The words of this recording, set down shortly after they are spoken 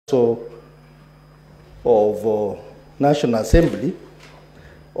of National Assembly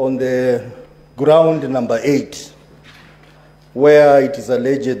on the ground number 8, where it is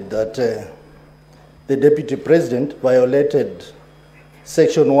alleged that the Deputy President violated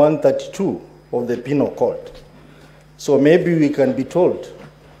Section 132 of the Penal Code. So maybe we can be told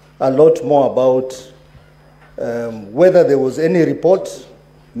a lot more about whether there was any report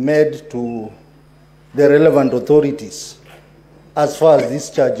made to the relevant authorities as far as this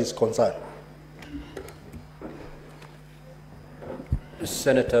charge is concerned.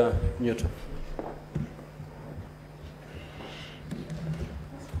 Senator Newton.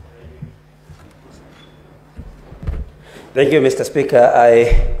 Thank you, Mr. Speaker.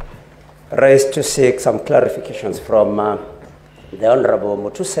 I rise to seek some clarifications from the Honorable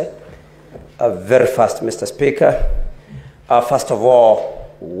Mutuse. Very fast, Mr. Speaker. First of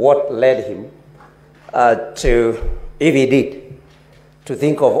all, what led him to, if he did, to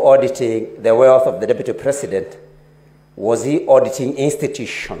think of auditing the wealth of the Deputy President? Was he auditing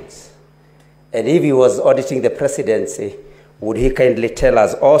institutions? And if he was auditing the presidency, would he kindly tell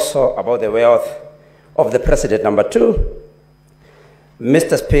us also about the wealth of the President? Number two,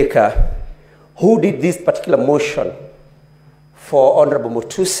 Mr. Speaker, who did this particular motion for Honorable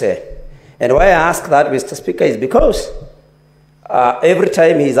Mutuse? And why I ask that, Mr. Speaker, is because every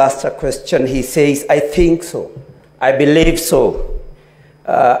time he's asked a question, he says, I think so, I believe so.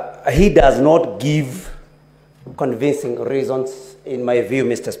 He does not give convincing reasons, in my view,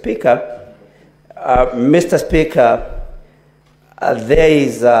 Mr. Speaker. Mr. Speaker,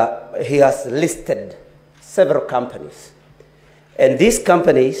 he has listed several companies. And these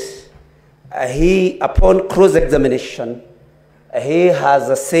companies, upon cross-examination, he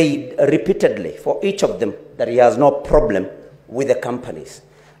has said repeatedly for each of them that he has no problem with the companies.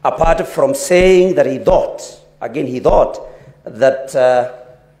 Apart from saying that he thought that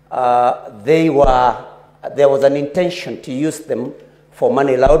there was an intention to use them for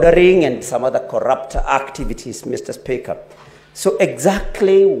money laundering and some other corrupt activities, Mr. Speaker. So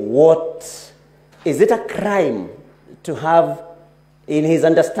exactly what, is it a crime to have, in his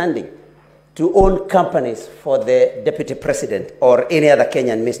understanding, to own companies for the Deputy President or any other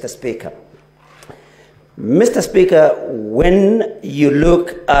Kenyan, Mr. Speaker? Mr. Speaker, when you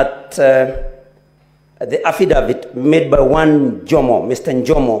look at the affidavit made by one Jomo, Mr.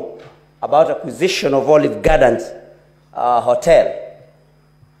 Njomo, about acquisition of Olive Gardens Hotel,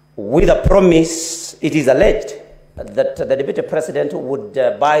 with a promise, it is alleged, that the Deputy President would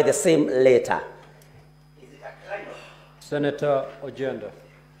buy the same later. Senator Ojenda.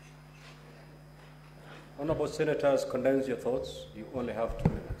 Honorable Senators, condense your thoughts. You only have 2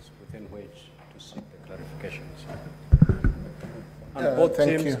 minutes within which to seek the clarifications. And both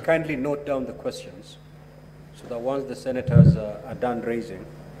teams kindly note down the questions so that once the senators are done raising,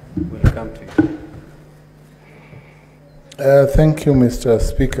 we'll come to you. Thank you, Mr.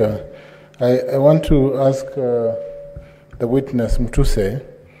 Speaker. I want to ask the witness, Mutuse,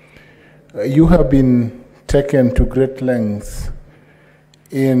 you have been taken to great lengths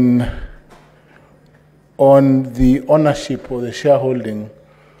on the ownership or the shareholding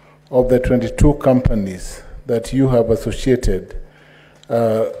of the 22 companies that you have associated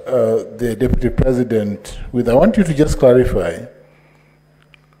the Deputy President with. I want you to just clarify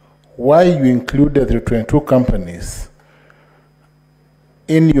why you included the 22 companies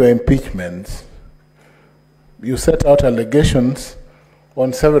in your impeachment. You set out allegations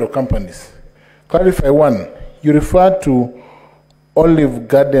on several companies. Clarify one, you referred to Olive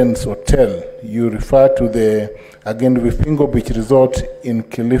Gardens Hotel. You refer to the, again, Vipingo Beach Resort in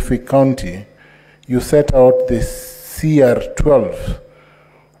Kilifi County. You set out the CR12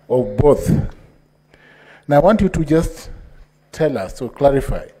 of both. Now I want you to just tell us, or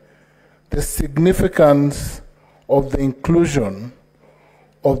clarify, the significance of the inclusion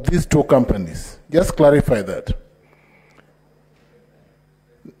of these two companies. Just clarify that.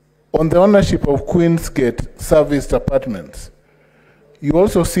 On the ownership of Queensgate Serviced Apartments, you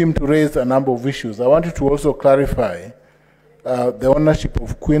also seem to raise a number of issues. I want you to also clarify the ownership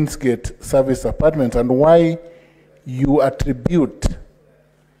of Queensgate Serviced Apartments and why you attribute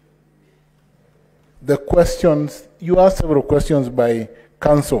the questions. You asked several questions by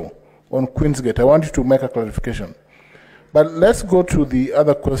counsel on Queensgate. I want you to make a clarification. But let's go to the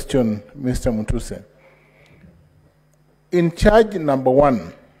other question, Mr. Mutuse. In charge number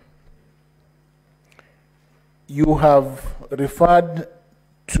 1, you have referred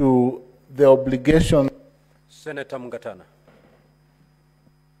to the obligation. Senator Mungatana.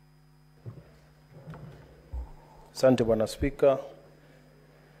 Asante Bwana Spika.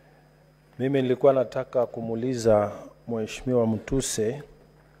 Mimi nilikuwa nataka kumuuliza Mheshimiwa Mutuse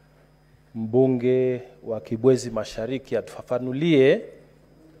mbunge wa Kibwezi Mashariki atufafanulie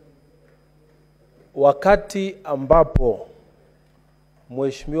wakati ambapo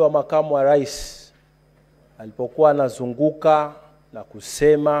Mheshimiwa Makamu wa Rais alipokuwa anazunguka na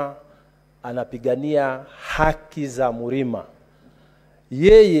kusema anapigania haki za Mrima,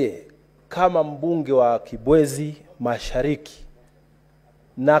 yeye kama mbunge wa Kibwezi Mashariki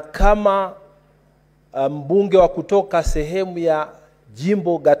na kama mbunge wa kutoka sehemu ya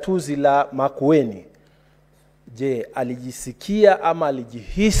jimbo gatuzi la Makueni, je, alijisikia ama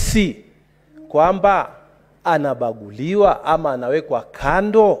alijihisi kwamba anabaguliwa ama anawekwa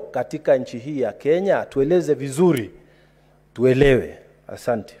kando katika nchi hii ya Kenya? Tueleze vizuri, tuelewe.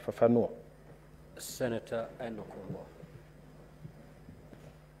 Asante, fafanua. Senator Enokumbo.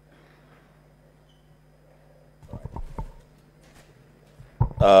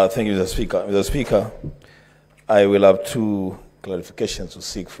 Thank you, Mr. Speaker. Mr. Speaker, I will have two clarifications to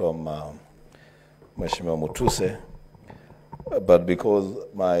seek from Mheshimiwa Mutuse, but because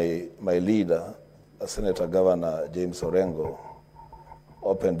my leader, Senator Governor James Orengo,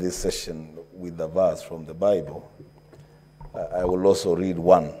 opened this session with the verse from the Bible, I will also read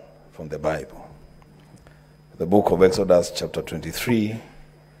one from the Bible. The book of Exodus, chapter 23,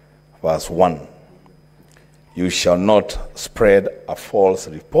 verse 1. You shall not spread a false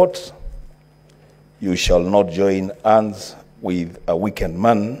report. You shall not join hands with a wicked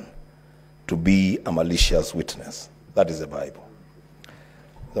man to be a malicious witness. That is the Bible.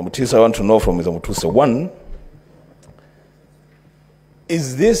 The Mutuse, I want to know from Mr. Mutuse, one,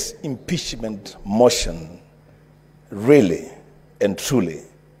 is this impeachment motion really and truly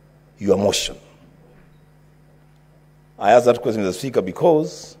your motion? I ask that question, Mr. Speaker,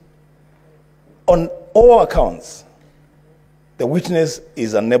 because on all accounts, the witness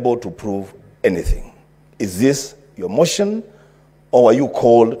is unable to prove anything. Is this your motion, or are you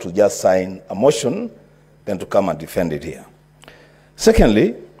called to just sign a motion, then to come and defend it here?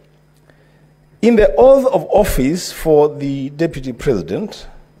 Secondly, in the oath of office for the Deputy President,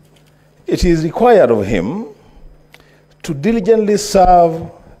 it is required of him to diligently serve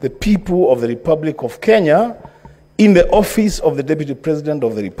the people of the Republic of Kenya in the office of the Deputy President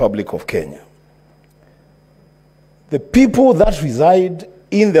of the Republic of Kenya. The people that reside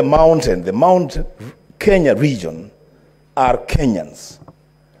in the Mount Kenya region, are Kenyans.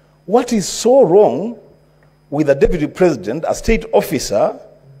 What is so wrong with the Deputy President, a state officer,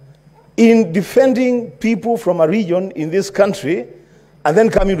 in defending people from a region in this country and then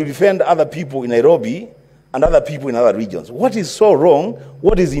coming to defend other people in Nairobi and other people in other regions? What is so wrong?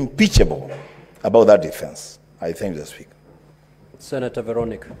 What is impeachable about that defense? I thank the Speaker. Senator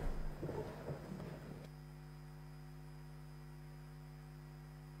Veronica.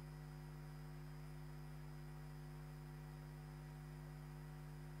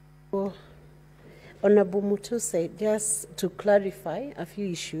 Honorable Mutuse, just to clarify a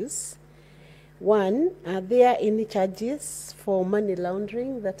few issues. One, are there any charges for money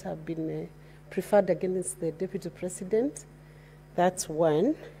laundering that have been preferred against the Deputy President? That's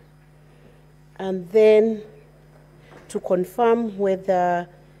one. And then to confirm whether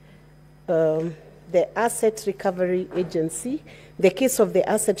the Asset Recovery Agency, the case of the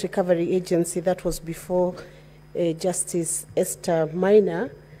Asset Recovery Agency that was before Justice Esther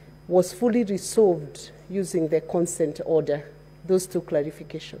Minor, was fully resolved using the consent order. Those two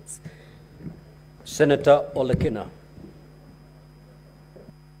clarifications. Senator Olekina.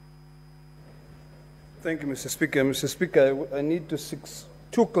 Thank you, Mr. Speaker. Mr. Speaker, I need to seek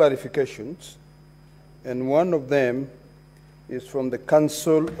two clarifications, and one of them is from the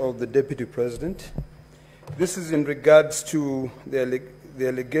Council of the Deputy President. This is in regards to the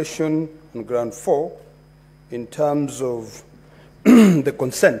allegation on ground 4 in terms of the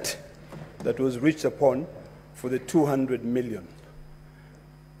consent that was reached upon for the 200 million.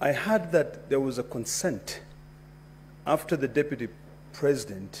 I heard that there was a consent after the Deputy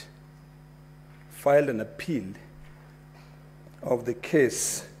President filed an appeal of the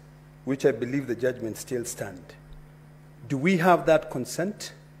case, which I believe the judgment still stands. Do we have that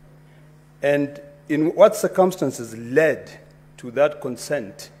consent? And in what circumstances led to that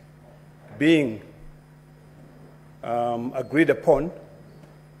consent being agreed upon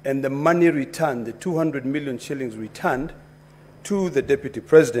and the money returned, the 200 million shillings returned to the Deputy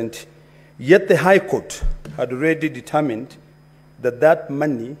President, yet the High Court had already determined that that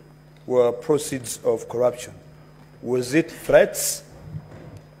money were proceeds of corruption? Was it threats?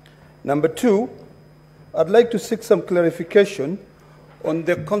 Number two, I'd like to seek some clarification on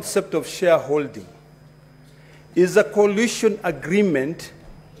the concept of shareholding. Is a coalition agreement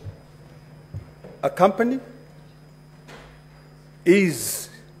a company? Is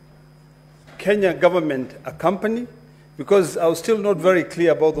Kenya government a company? Because I was still not very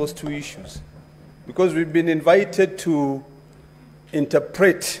clear about those two issues. Because we've been invited to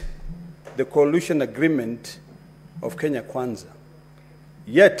interpret the coalition agreement of Kenya Kwanza.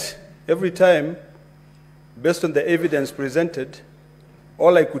 Yet, every time, based on the evidence presented,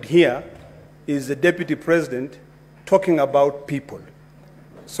 all I could hear is the deputy president talking about people.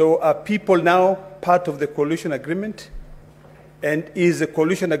 So are people now part of the coalition agreement? And is the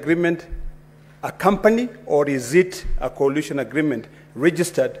coalition agreement a company, or is it a coalition agreement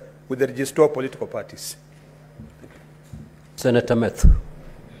registered with the Register of Political Parties? Senator Meth.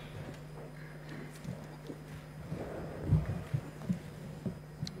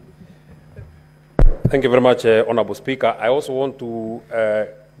 Thank you very much, Honorable Speaker. I also want to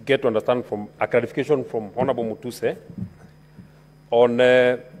get to understand from a clarification from Honorable Mutuse on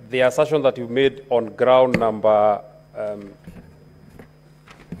the assertion that you made on ground number,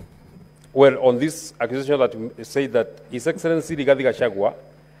 on this accusation that you say that His Excellency Rigathi'S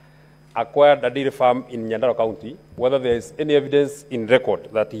acquired a dairy farm in Nyandarua County, whether there is any evidence in record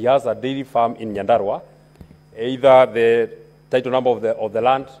that he has a dairy farm in Nyandarua, either the title number of the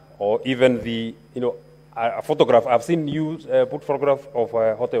land or even the, a photograph. I've seen you put photograph of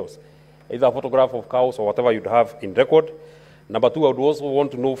hotels, either a photograph of cows or whatever you'd have in record. Number two, I would also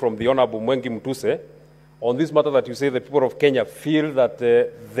want to know from the Honorable Mwengi Mutuse, on this matter that you say the people of Kenya feel that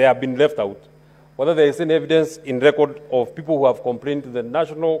they have been left out, whether there is any evidence in record of people who have complained to the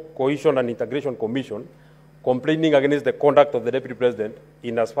National Cohesion and Integration Commission complaining against the conduct of the Deputy President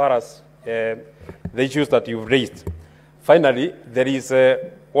in as far as the issues that you've raised. Finally, there is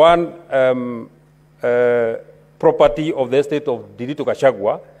one property of the estate of Dirito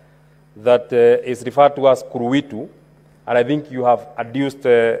Gachagua that is referred to as Kuruitu, and I think you have adduced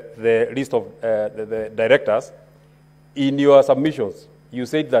the list of the directors. In your submissions, you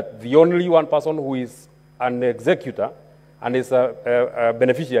said that the only one person who is an executor and is a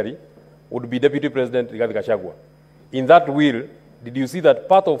beneficiary would be Deputy President Rigathi Gachagua. In that will, did you see that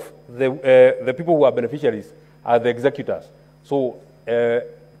part of the people who are beneficiaries are the executors? So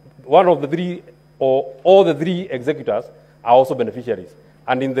one of the three, or all the three executors are also beneficiaries.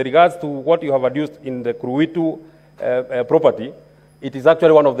 And in the regards to what you have adduced in the Kuruitu property, it is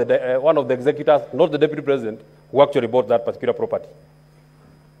actually one of the executors, not the Deputy President, who actually bought that particular property.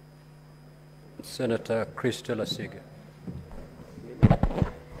 Senator Christella Sige.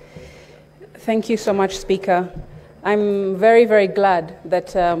 Thank you so much, Speaker. I'm very, very glad that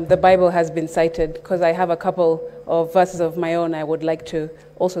the Bible has been cited, because I have a couple of verses of my own I would like to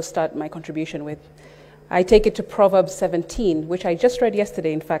also start my contribution with. I take it to Proverbs 17, which I just read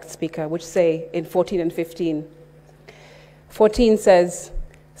yesterday, in fact, Speaker, which say in 14 and 15. 14 says,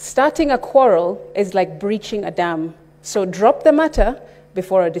 starting a quarrel is like breaching a dam, so drop the matter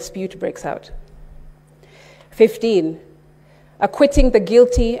before a dispute breaks out. 15, acquitting the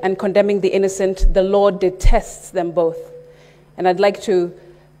guilty and condemning the innocent, the Lord detests them both. And I'd like to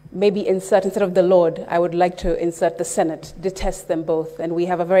maybe insert, instead of the Lord, I would like to insert the Senate, detests them both, and we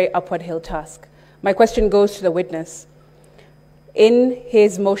have a very upward hill task. My question goes to the witness. In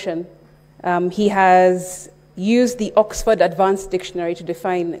his motion, he has used the Oxford Advanced Dictionary to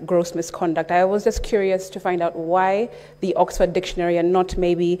define gross misconduct. I was just curious to find out why the Oxford Dictionary and not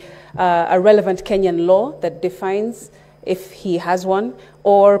maybe a relevant Kenyan law that defines, if he has one,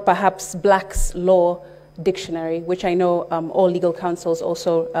 or perhaps Black's Law Dictionary, which I know all legal counsels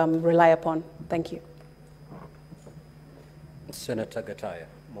also rely upon. Thank you. Senator Gataya,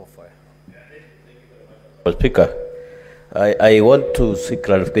 more fire. Speaker, I want to seek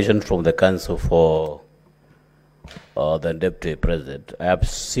clarification from the council for the Deputy President. I have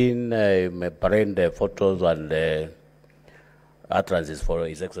seen the photos and utterances for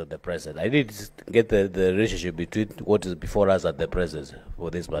His Excellency the President. I need to get the relationship between what is before us and the President for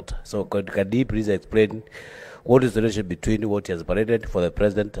this matter. So can he please explain what is the relationship between what he has paraded for the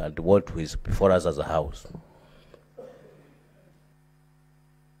President and what is before us as a House?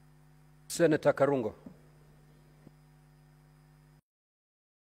 Senator Karungo.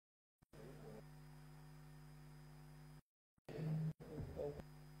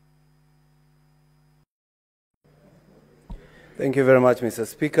 Thank you very much, Mr.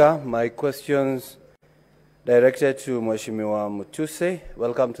 Speaker. My questions directed to Mheshimiwa Mutuse.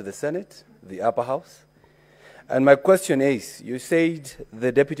 Welcome to the Senate, the upper house. And my question is, you said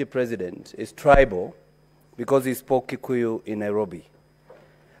the Deputy President is tribal because he spoke Kikuyu in Nairobi.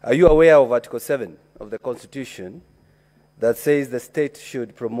 Are you aware of Article 7 of the Constitution that says the state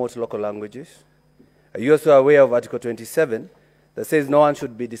should promote local languages? Are you also aware of Article 27 that says no one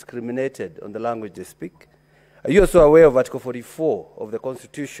should be discriminated on the language they speak? Are you also aware of Article 44 of the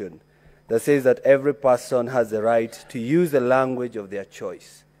Constitution that says that every person has the right to use the language of their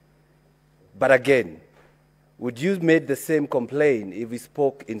choice. But again, would you make the same complaint if we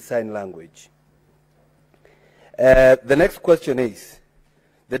spoke in sign language? The next question is,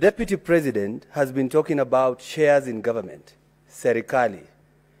 the Deputy President has been talking about shares in government, serikali,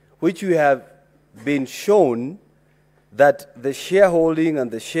 which we have been shown that the shareholding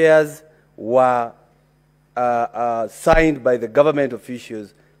and the shares were signed by the government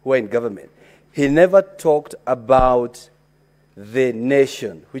officials who are in government. He never talked about the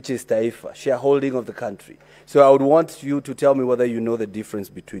nation, which is Taifa, shareholding of the country. So I would want you to tell me whether you know the difference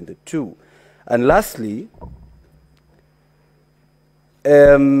between the two. And lastly,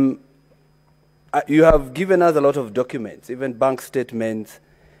 you have given us a lot of documents, even bank statements,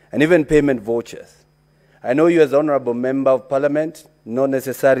 and even payment vouchers. I know you as Honorable Member of Parliament, not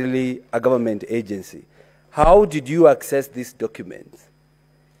necessarily a government agency. How did you access these documents?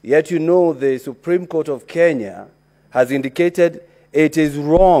 Yet you know the Supreme Court of Kenya has indicated it is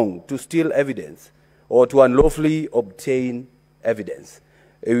wrong to steal evidence or to unlawfully obtain evidence.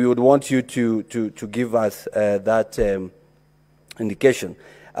 We would want you to give us that indication.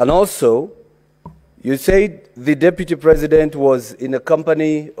 And also, you said the Deputy President was in a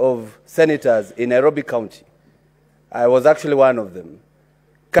company of senators in Nairobi County. I was actually one of them.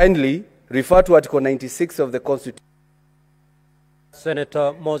 Kindly refer to Article 96 of the Constitution.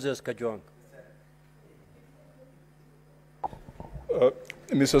 Senator Moses Kajwang.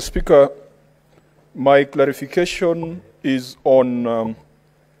 Mr. Speaker, my clarification is on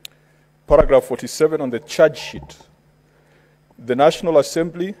paragraph 47 on the charge sheet. The National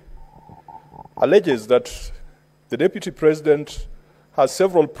Assembly alleges that the Deputy President has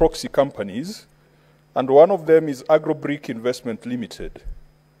several proxy companies, and one of them is Agrobrick Investment Limited.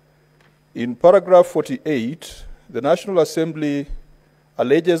 In paragraph 48, the National Assembly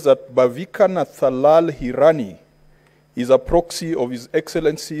alleges that Bhavika Nathalal Hirani is a proxy of His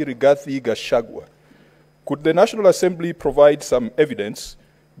Excellency Rigathi Gachagua. Could the National Assembly provide some evidence,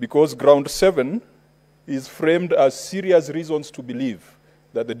 because ground 7 is framed as serious reasons to believe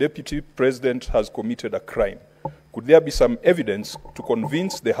that the Deputy President has committed a crime? Could there be some evidence to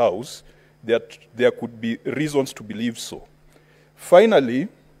convince the House that there could be reasons to believe so? Finally,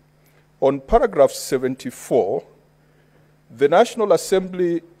 on paragraph 74, the National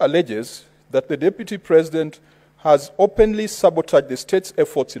Assembly alleges that the Deputy President has openly sabotaged the state's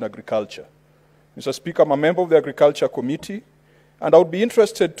efforts in agriculture. Mr. Speaker, I'm a member of the Agriculture Committee, and I would be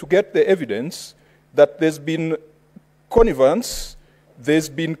interested to get the evidence that there's been connivance, there's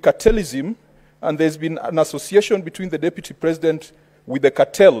been cartelism, and there's been an association between the Deputy President with the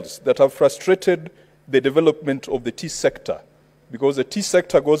cartels that have frustrated the development of the tea sector. Because the tea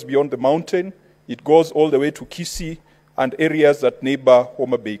sector goes beyond the mountain, it goes all the way to Kisii and areas that neighbor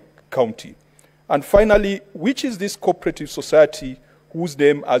Homa Bay County. And finally, which is this cooperative society whose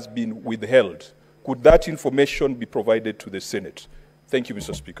name has been withheld? Could that information be provided to the Senate? Thank you,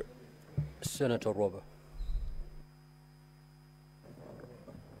 Mr. Speaker. Senator Robert.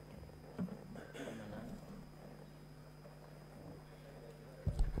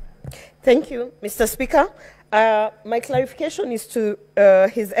 Thank you, Mr. Speaker. My clarification is to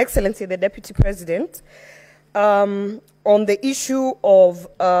His Excellency, the Deputy President, on the issue of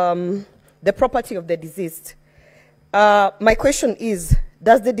the property of the deceased. My question is,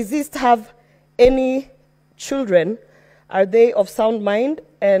 does the deceased have any children? Are they of sound mind?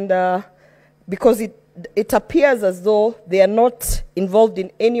 And because it appears as though they are not involved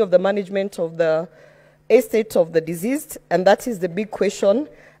in any of the management of the estate of the deceased, and that is the big question,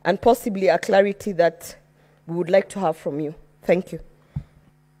 and possibly a clarity that we would like to have from you. Thank you.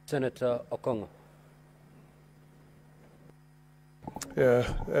 Senator Okongo.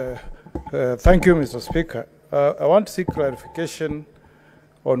 Thank you, Mr. Speaker. I want to seek clarification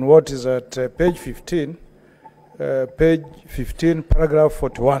on what is at page 15, paragraph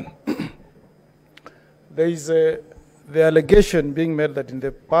 41. There is the allegation being made that in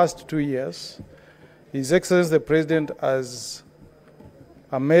the past 2 years, His Excellency the President has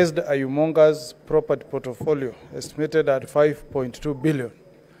amassed a humongous property portfolio, estimated at 5.2 billion.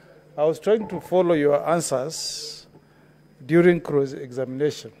 I was trying to follow your answers during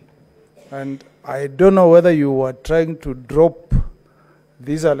cross-examination, and I don't know whether you were trying to drop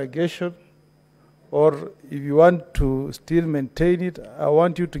this allegation or if you want to still maintain it. I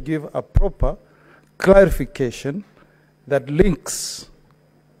want you to give a proper clarification that links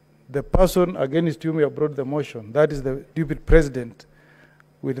the person against whom you have brought the motion, that is the Deputy President,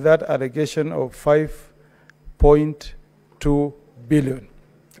 with that allegation of 5.2 billion.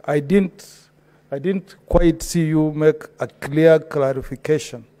 I didn't quite see you make a clear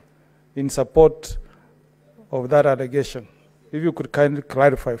clarification in support of that allegation. If you could kindly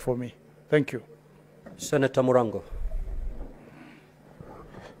clarify for me. Thank you. Senator Murango.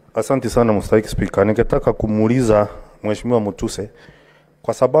 Asante sana Mstahiki Speaker. Ningetaka kumuuliza Mheshimiwa Mutuse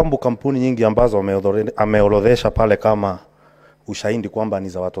kwa sababu kampuni nyingi ambazo ameorodhesha pale kama ushahidi kwamba ni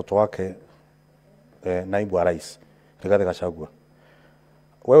za watoto wake naibu wa rais Rigathi'S.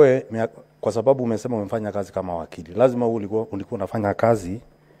 Wewe kwa sababu umesema umefanya kazi kama wakili, lazima ulikuwa unafanya kazi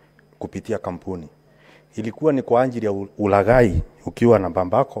kupitia kampuni. Ilikuwa ni kwa ajili ya ulaghai ukiwa na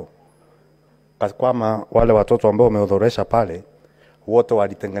bambako? Kama wale watoto ambao umeorodhesha pale wote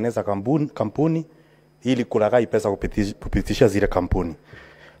walitengeneza kampuni ili kulaghai pesa kupitisha zile kampuni.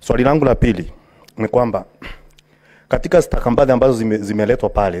 Swali langu la pili ni kwamba katika stakabadhi ambazo zimeletwa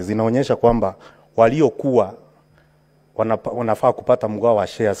pale zinaonyesha kwamba waliokuwa wanafaa kupata mgao wa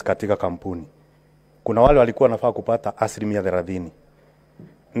shares katika kampuni, kuna wale walikuwa wanafaa kupata 30%,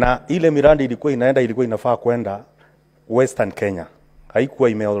 na ile miradi ilikuwa inafaa kwenda Western Kenya, haikuwa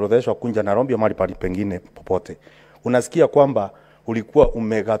imeorodheshwa kunja Nairobi mahali pengine popote. Unasikia kwamba ulikuwa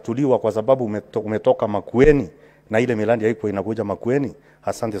umegatuliwa kwa sababu umetoka Makueni na ile miradi haikuwa inakuja Makueni.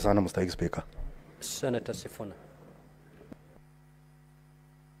 Asante sana Mstahiki Speaker. Senator Sifuna.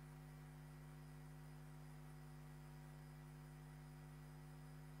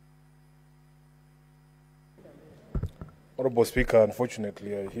 Honorable Speaker,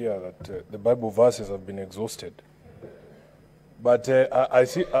 unfortunately I hear that the Bible verses have been exhausted. But I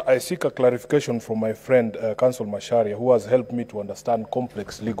seek a clarification from my friend, Counsel Macharia, who has helped me to understand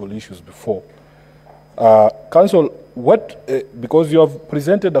complex legal issues before. Counsel, because you have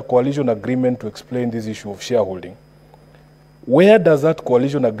presented a coalition agreement to explain this issue of shareholding, where does that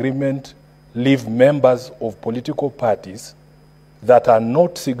coalition agreement leave members of political parties that are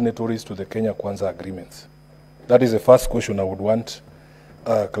not signatories to the Kenya Kwanza agreements? That is the first question I would want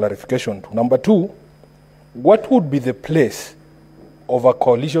clarification to. Number two, what would be the place of a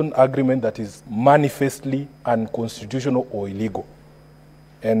coalition agreement that is manifestly unconstitutional or illegal?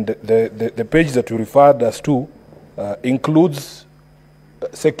 And the page that you referred us to includes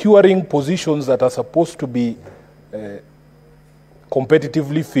securing positions that are supposed to be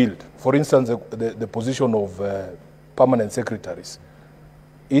competitively filled. For instance, the position of permanent secretaries.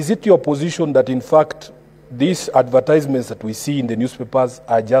 Is it your position that in fact these advertisements that we see in the newspapers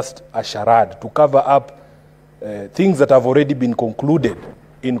are just a charade to cover up things that have already been concluded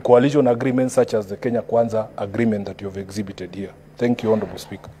in coalition agreements such as the Kenya Kwanza agreement that you have exhibited here? Thank you, Honorable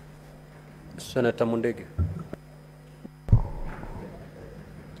Speaker. Senator Mundege.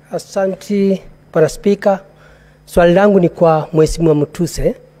 Asante, Bwana Speaker. Swali langu ni kwa Mheshimiwa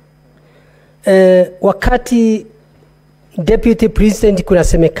Mutuse. Wakati Deputy President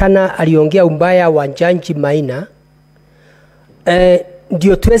kunasemekana aliongea umbaya wa Jaji Maina,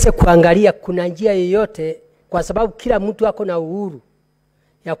 ndio tuweze kuangalia kuna njia yoyote, kwa sababu kila mtu ako na uhuru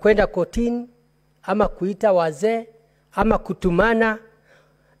ya kwenda kotini ama kuita wazee ama kutumana.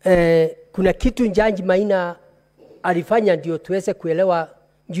 Kuna kitu Jaji Maina alifanya ndio tuweze kuelewa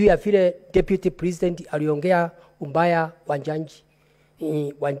juu ya vile Deputy President aliongea umbaya wa jaji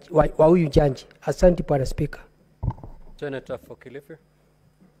wa huyu jaji. Asante Bwana Speaker. Senator for Kilifi.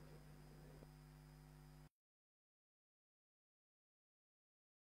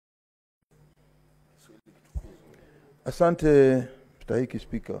 Asante Mstahiki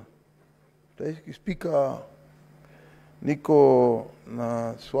Speaker. Mstahiki Speaker, niko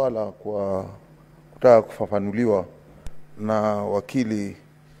na swala kwa kutaka kufafanuliwa na wakili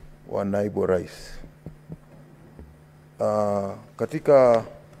wa naibu rais. Katika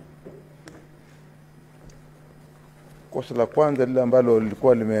kosa la kwanza lile ambalo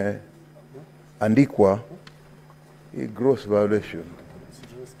lilikuwa limeandikwa, hii gross violation,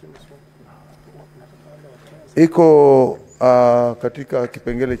 iko katika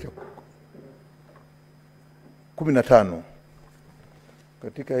kipengele cha 15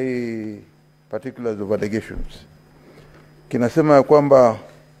 katika hii particulars of allegations, kinasema kwamba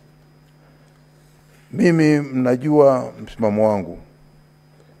mimi mnajua msimamo wangu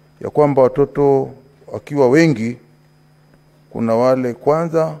ya kwamba watoto wakiwa wengi kuna wale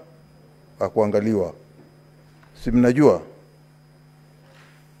kwanza akuangaliwa, si mnajua?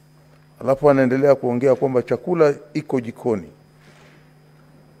 Alafu anaendelea kuongea kwamba chakula iko jikoni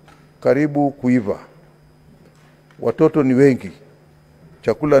karibu kuiva, watoto ni wengi,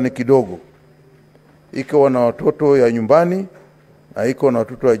 chakula ni kidogo, iko na watoto ya nyumbani na iko na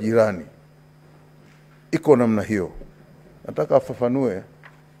watoto wa jirani, iko namna hiyo. Nataka afafanue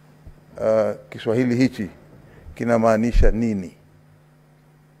Kiswahili hichi kinamaanisha nini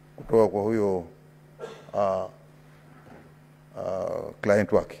kutoka kwa huyo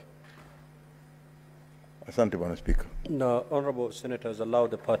client wake. Asante Bwana Speaker. Now, honorable senators, allow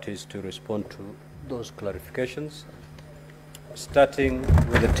the parties to respond to those clarifications, starting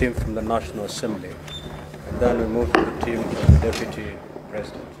with the team from the National Assembly, and then we move to the team from the Deputy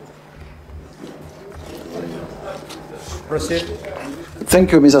President. Proceed.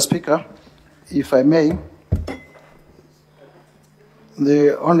 Thank you, Mr. Speaker. If I may,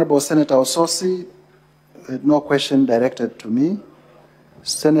 the Honorable Senator Ososi had no question directed to me.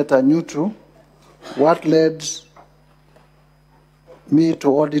 Senator Nyutu, what led me to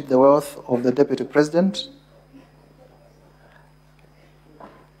audit the wealth of the Deputy President?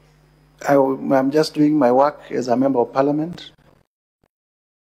 I'm just doing my work as a Member of Parliament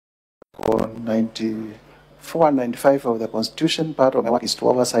for 94 and 95 of the Constitution. Part of my work is to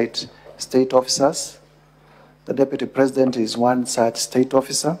oversight state officers. The Deputy President is one such state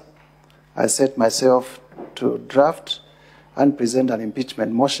officer. I set myself to draft and present an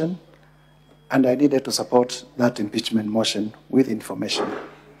impeachment motion, and I needed to support that impeachment motion with information.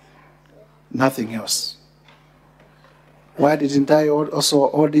 Nothing else. Why didn't I also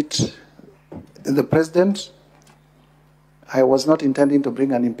audit the President? I was not intending to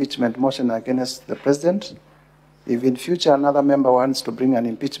bring an impeachment motion against the President. If in future another member wants to bring an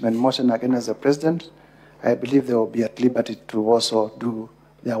impeachment motion against the President, I believe they will be at liberty to also do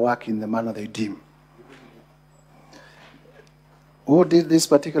their work in the manner they deem. Who did this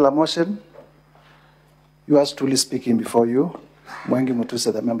particular motion? Yours truly speaking before you, Mwengi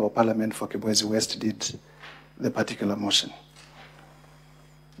Mutuse, the Member of Parliament for Kibwezi West, did the particular motion.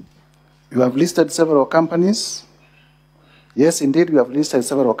 You have listed several companies. Yes, indeed, we have listed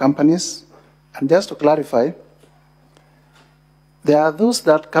several companies. And just to clarify, there are those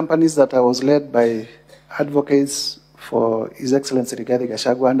companies that I was led by advocates for His Excellency Rigathi'S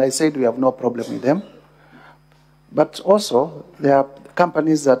Gachagua, and I said we have no problem with them. But also, there are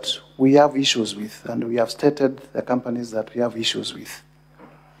companies that we have issues with, and we have stated the companies that we have issues with.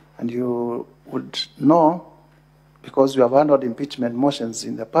 And you would know, because you have handled impeachment motions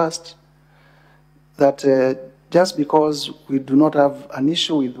in the past, that just because we do not have an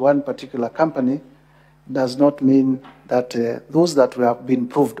issue with one particular company does not mean that those that have been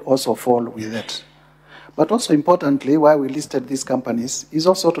proved also fall with it. But also importantly, why we listed these companies is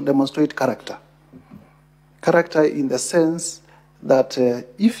also to demonstrate character. Character in the sense that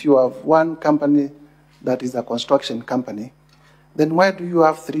if you have one company that is a construction company, then why do you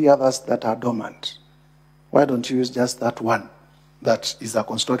have three others that are dormant? Why don't you use just that one that is a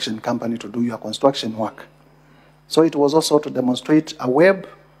construction company to do your construction work? So it was also to demonstrate a web,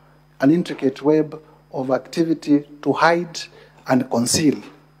 an intricate web of activity to hide and conceal.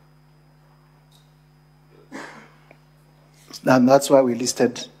 And that's why we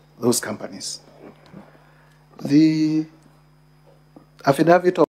listed those companies. The affidavit of